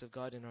goodness of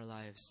God in our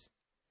lives.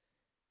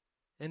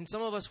 And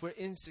some of us, we're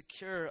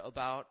insecure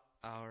about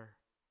our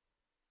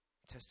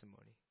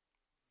testimony.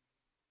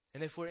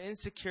 And if we're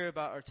insecure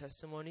about our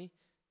testimony,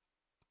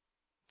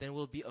 then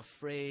we'll be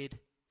afraid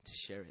to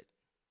share it.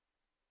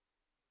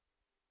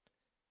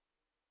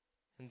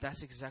 And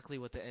that's exactly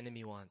what the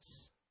enemy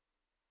wants.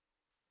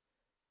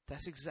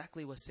 That's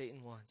exactly what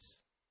Satan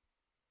wants.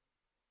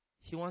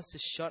 He wants to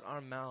shut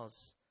our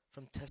mouths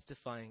from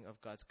testifying of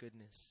God's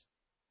goodness.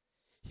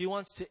 He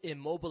wants to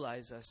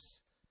immobilize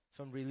us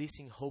from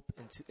releasing hope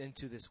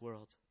into this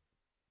world.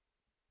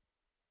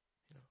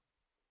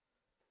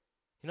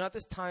 You know, at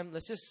this time,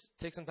 let's just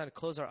take some time to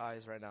close our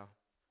eyes right now.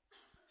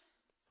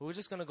 We're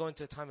just going to go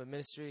into a time of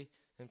ministry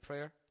and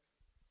prayer.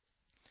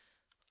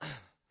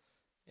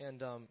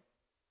 And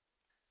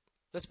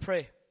let's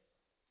pray.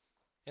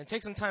 And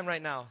take some time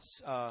right now.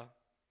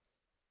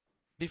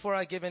 Before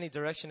I give any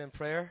direction in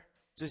prayer,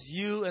 just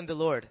you and the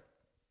Lord.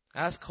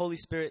 Ask Holy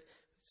Spirit,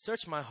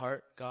 search my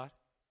heart, God.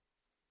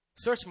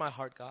 Search my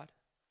heart, God.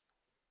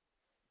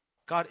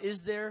 God,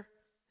 is there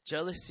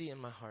jealousy in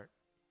my heart?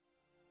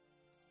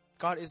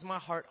 God, is my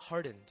heart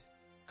hardened?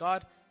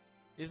 God,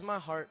 is my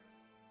heart,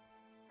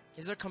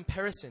 is there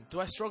comparison? Do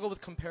I struggle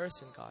with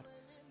comparison, God?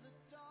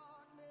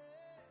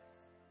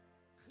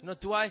 You know,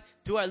 do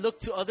I look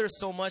to others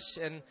so much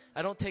and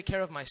I don't take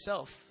care of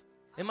myself?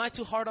 Am I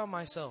too hard on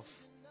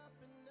myself?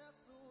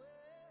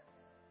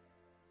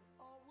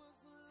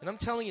 And I'm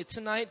telling you,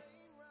 tonight,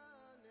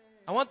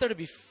 I want there to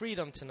be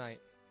freedom tonight.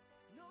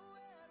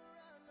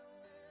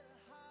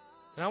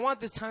 And I want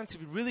this time to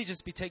really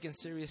just be taken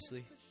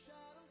seriously.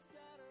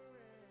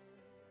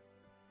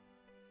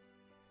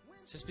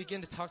 Just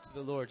begin to talk to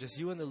the Lord, just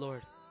you and the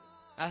Lord.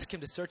 Ask Him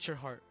to search your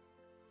heart.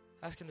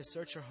 Ask Him to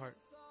search your heart.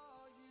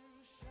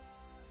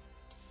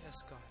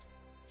 Yes, God.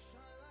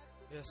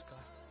 Yes,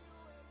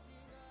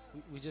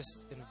 God. We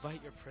just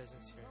invite your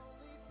presence here.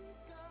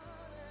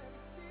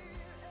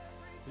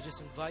 We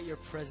just invite your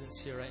presence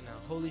here right now.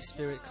 Holy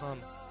Spirit,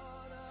 come.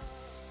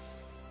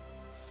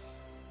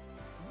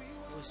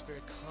 Holy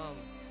Spirit, come.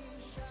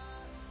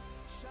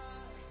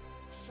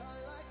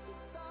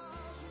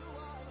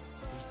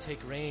 Would you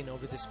take reign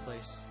over this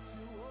place?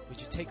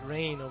 Would you take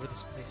reign over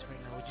this place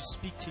right now? Would you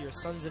speak to your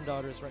sons and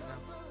daughters right now?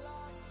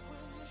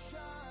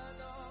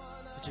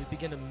 Would you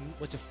begin to,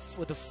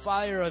 with the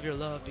fire of your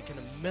love, begin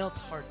to melt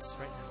hearts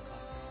right now,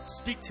 God?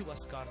 Speak to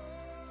us, God.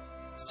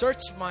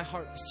 Search my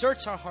heart.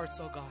 Search our hearts,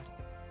 oh God.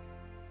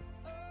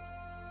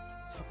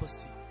 Help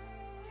us to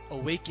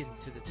awaken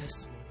to the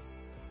testimony.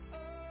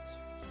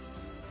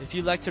 If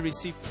you'd like to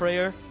receive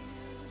prayer,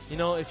 you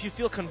know, if you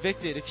feel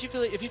convicted, if you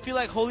feel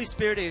like Holy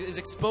Spirit is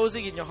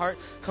exposing in your heart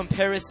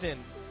comparison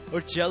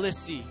or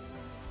jealousy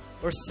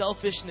or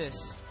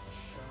selfishness,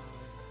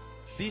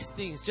 these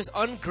things, just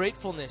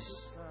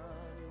ungratefulness,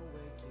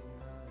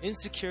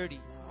 insecurity,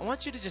 I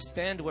want you to just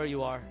stand where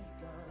you are.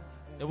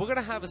 And we're going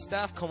to have a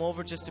staff come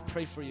over just to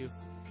pray for you.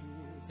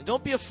 And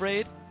don't be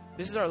afraid.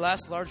 This is our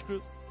last large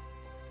group.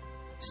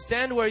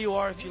 stand where you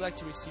are if you like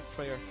to receive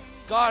prayer.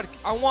 God,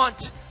 I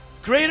want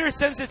greater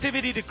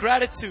sensitivity to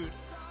gratitude.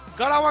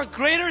 God, I want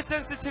greater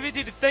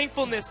sensitivity to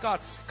thankfulness, God.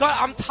 God,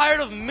 I'm tired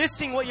of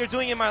missing what you're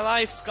doing in my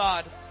life,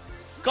 God.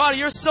 God,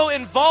 you're so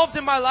involved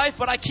in my life,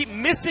 but I keep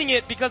missing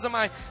it because of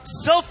my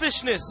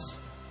selfishness,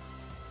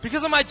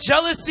 because of my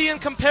jealousy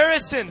and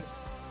comparison.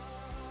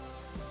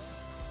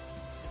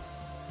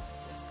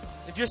 Yes, God.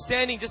 If you're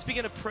standing, just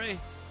begin to pray.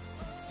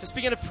 Just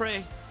begin to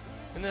pray.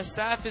 And the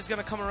staff is going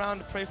to come around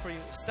to pray for you.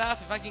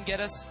 Staff, if I can get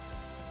us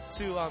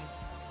to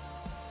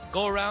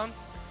go around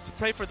to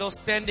pray for those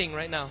standing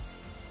right now.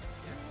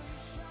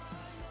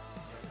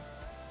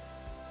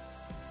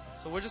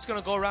 So we're just going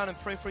to go around and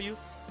pray for you.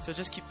 So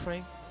just keep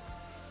praying.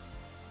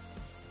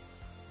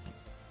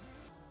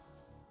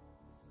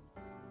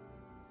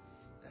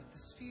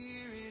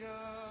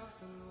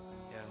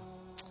 Yeah.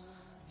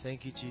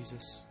 Thank you,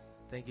 Jesus.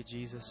 Thank you,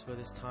 Jesus, for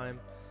this time,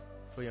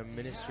 for your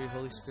ministry,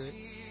 Holy Spirit.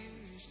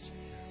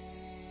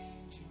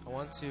 I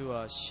want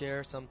to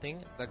share something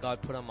that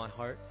God put on my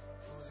heart.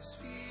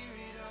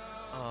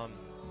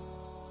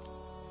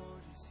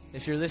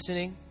 If you're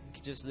listening, you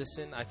can just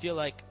listen. I feel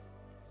like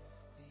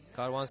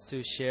God wants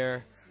to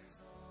share.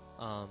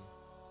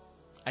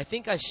 I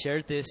think I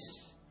shared this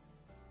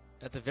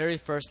at the very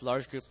first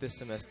large group this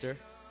semester.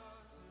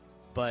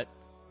 But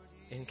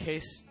in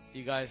case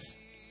you guys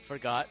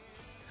forgot,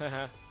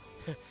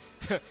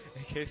 in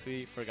case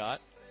we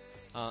forgot,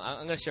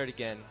 I'm going to share it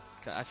again.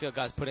 I feel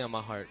God's putting it on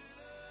my heart.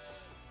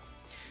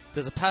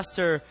 There's a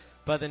pastor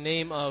by the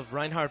name of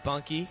Reinhard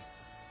Bonnke,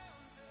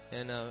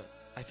 and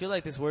I feel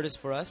like this word is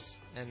for us.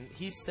 And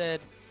he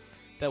said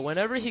that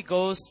whenever he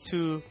goes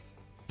to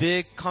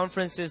big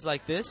conferences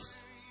like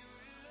this,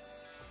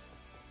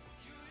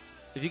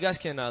 if you guys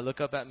can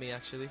look up at me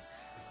actually,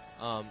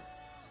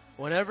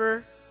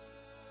 whenever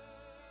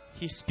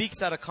he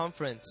speaks at a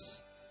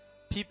conference,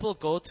 people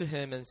go to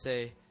him and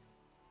say,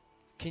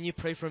 can you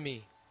pray for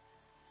me?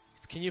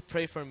 Can you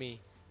pray for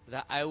me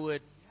that I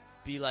would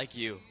be like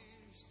you?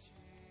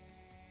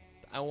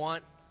 I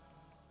want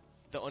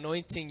the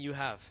anointing you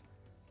have.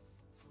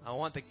 I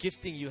want the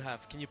gifting you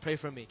have. Can you pray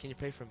for me? Can you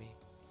pray for me?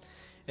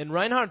 And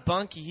Reinhard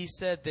Bonnke, he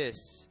said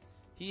this.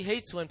 He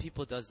hates when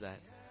people does that.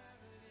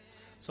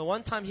 So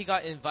one time he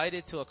got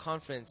invited to a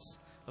conference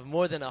of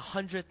more than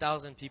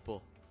 100,000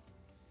 people.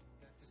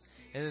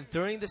 And then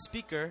during the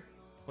speaker,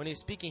 when he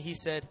was speaking, he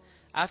said,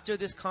 after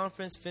this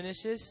conference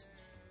finishes,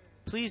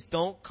 please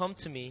don't come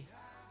to me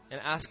and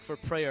ask for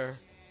prayer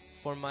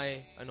for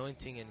my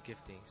anointing and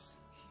giftings.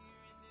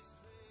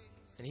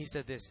 And he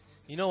said this,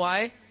 you know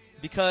why?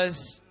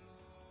 Because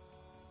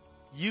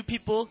you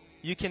people,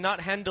 you cannot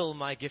handle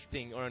my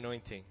gifting or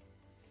anointing.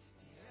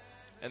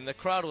 And the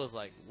crowd was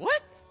like, what?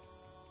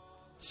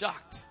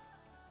 Shocked.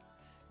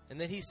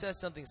 And then he said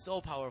something so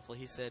powerful.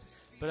 He said,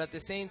 but at the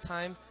same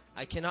time,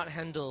 I cannot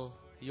handle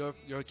your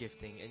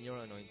gifting and your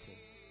anointing.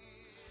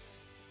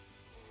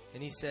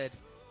 And he said,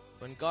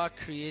 when God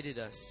created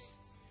us,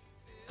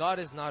 God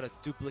is not a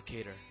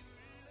duplicator.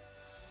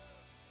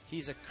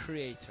 He's a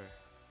creator.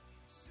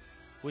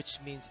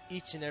 Which means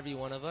each and every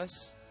one of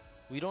us,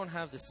 we don't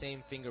have the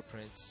same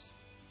fingerprints.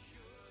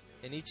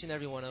 And each and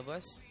every one of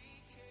us,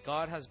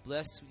 God has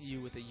blessed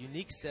you with a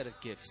unique set of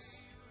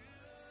gifts.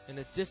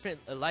 And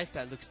a life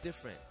that looks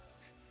different.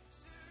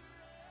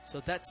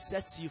 So that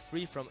sets you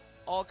free from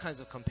all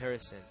kinds of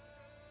comparison.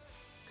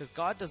 Because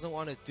God doesn't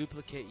want to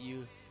duplicate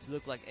you to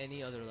look like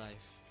any other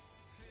life.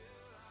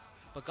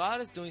 But God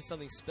is doing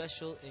something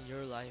special in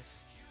your life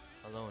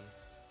alone.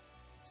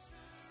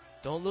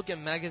 Don't look at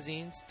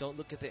magazines, don't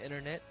look at the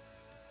internet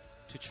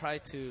to try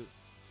to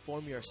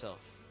form yourself.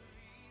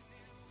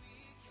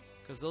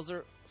 Because those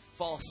are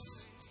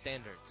false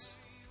standards.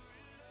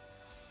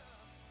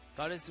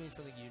 God is doing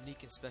something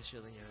unique and special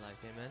in your life,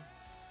 amen?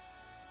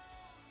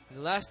 And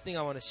the last thing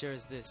I want to share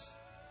is this.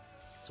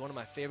 It's one of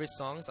my favorite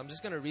songs. I'm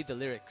just going to read the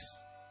lyrics.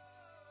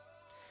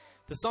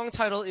 The song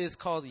title is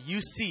called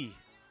You See.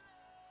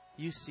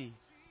 You See.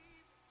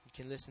 You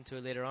can listen to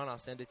it later on. I'll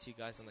send it to you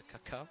guys on the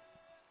Kakao.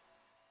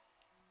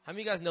 How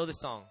many of you guys know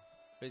this song?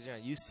 Raise your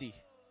hand. You See.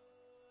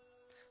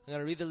 I'm going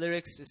to read the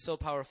lyrics. It's so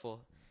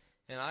powerful.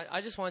 And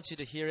I just want you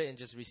to hear it and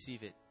just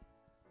receive it.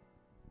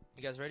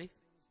 You guys ready?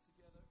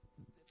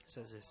 It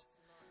says this.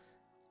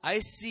 I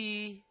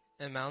see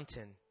a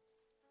mountain,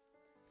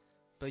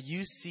 but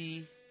you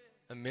see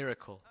a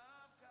miracle.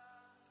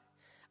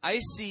 I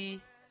see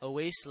a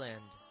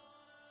wasteland,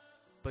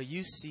 but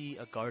you see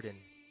a garden.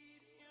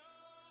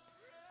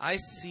 I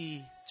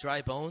see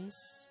dry bones,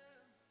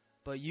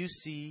 but you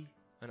see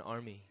an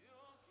army.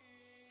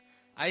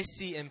 I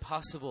see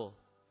impossible,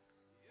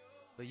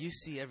 but you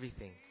see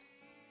everything.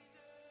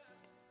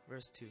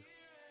 Verse 2.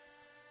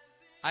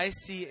 I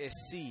see a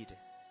seed.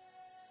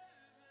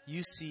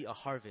 You see a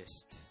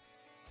harvest.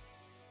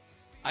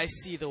 I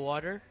see the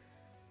water.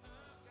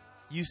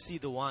 You see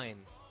the wine.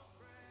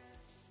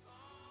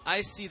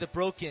 I see the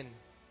broken.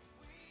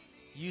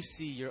 You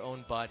see your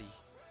own body.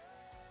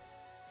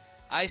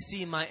 I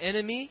see my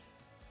enemy.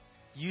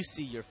 You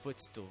see your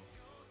footstool.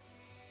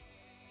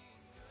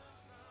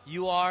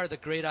 You are the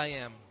great I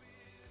am.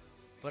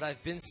 but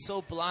I've been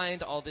so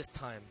blind all this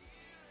time.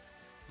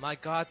 My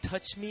God,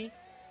 touch me.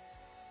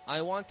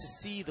 I want to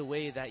see the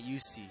way that you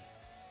see.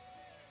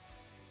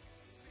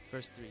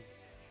 Verse 3.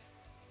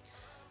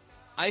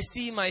 I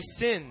see my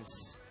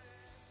sins.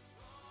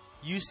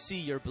 You see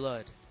your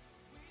blood.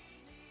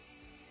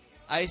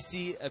 I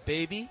see a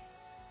baby.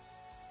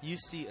 You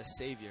see a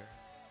Savior.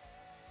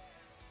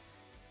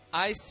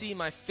 I see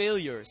my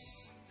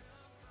failures.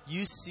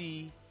 You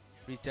see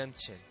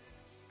redemption.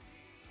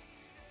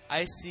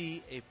 I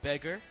see a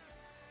beggar,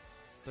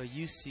 but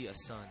you see a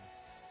son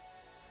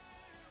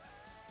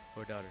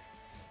or daughter.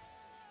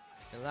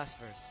 The last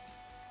verse.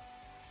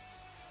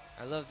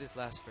 I love this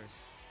last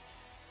verse.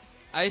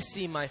 I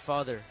see my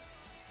father.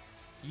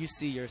 You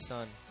see your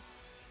son.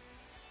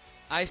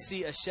 I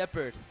see a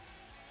shepherd.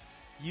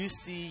 You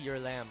see your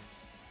lamb.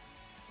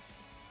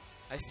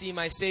 I see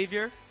my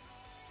Savior.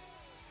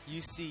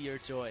 You see your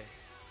joy.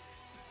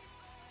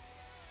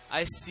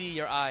 I see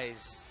your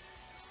eyes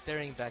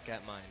staring back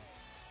at mine.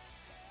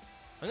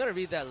 I'm going to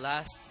read that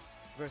last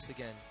verse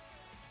again.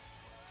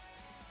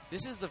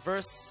 This is the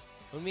verse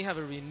when we have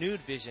a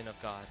renewed vision of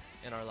God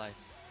in our life.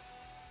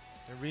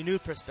 A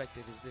renewed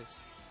perspective is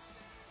this.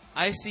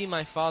 I see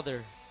my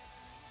Father,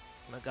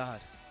 my God.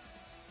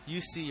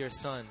 You see your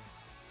Son.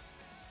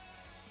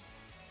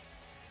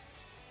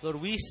 Lord,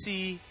 we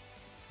see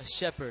a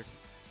shepherd.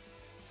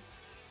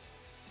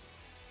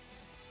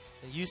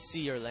 And you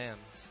see your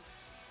lambs.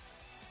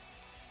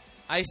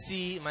 I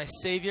see my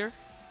Savior.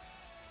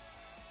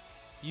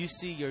 You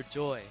see your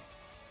joy.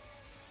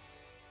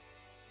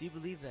 Do you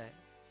believe that?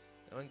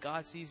 That when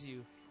God sees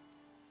you,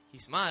 He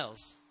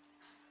smiles.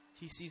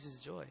 He sees His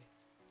joy.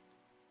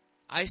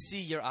 I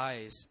see your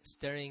eyes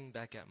staring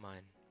back at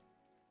mine.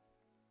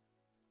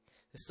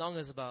 This song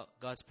is about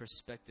God's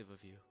perspective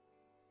of you.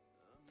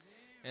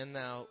 And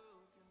now,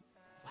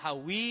 how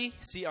we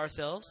see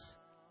ourselves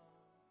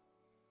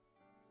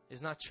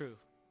is not true.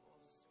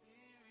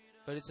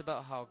 But it's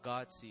about how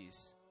God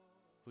sees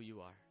who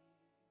you are.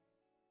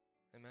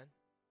 Amen.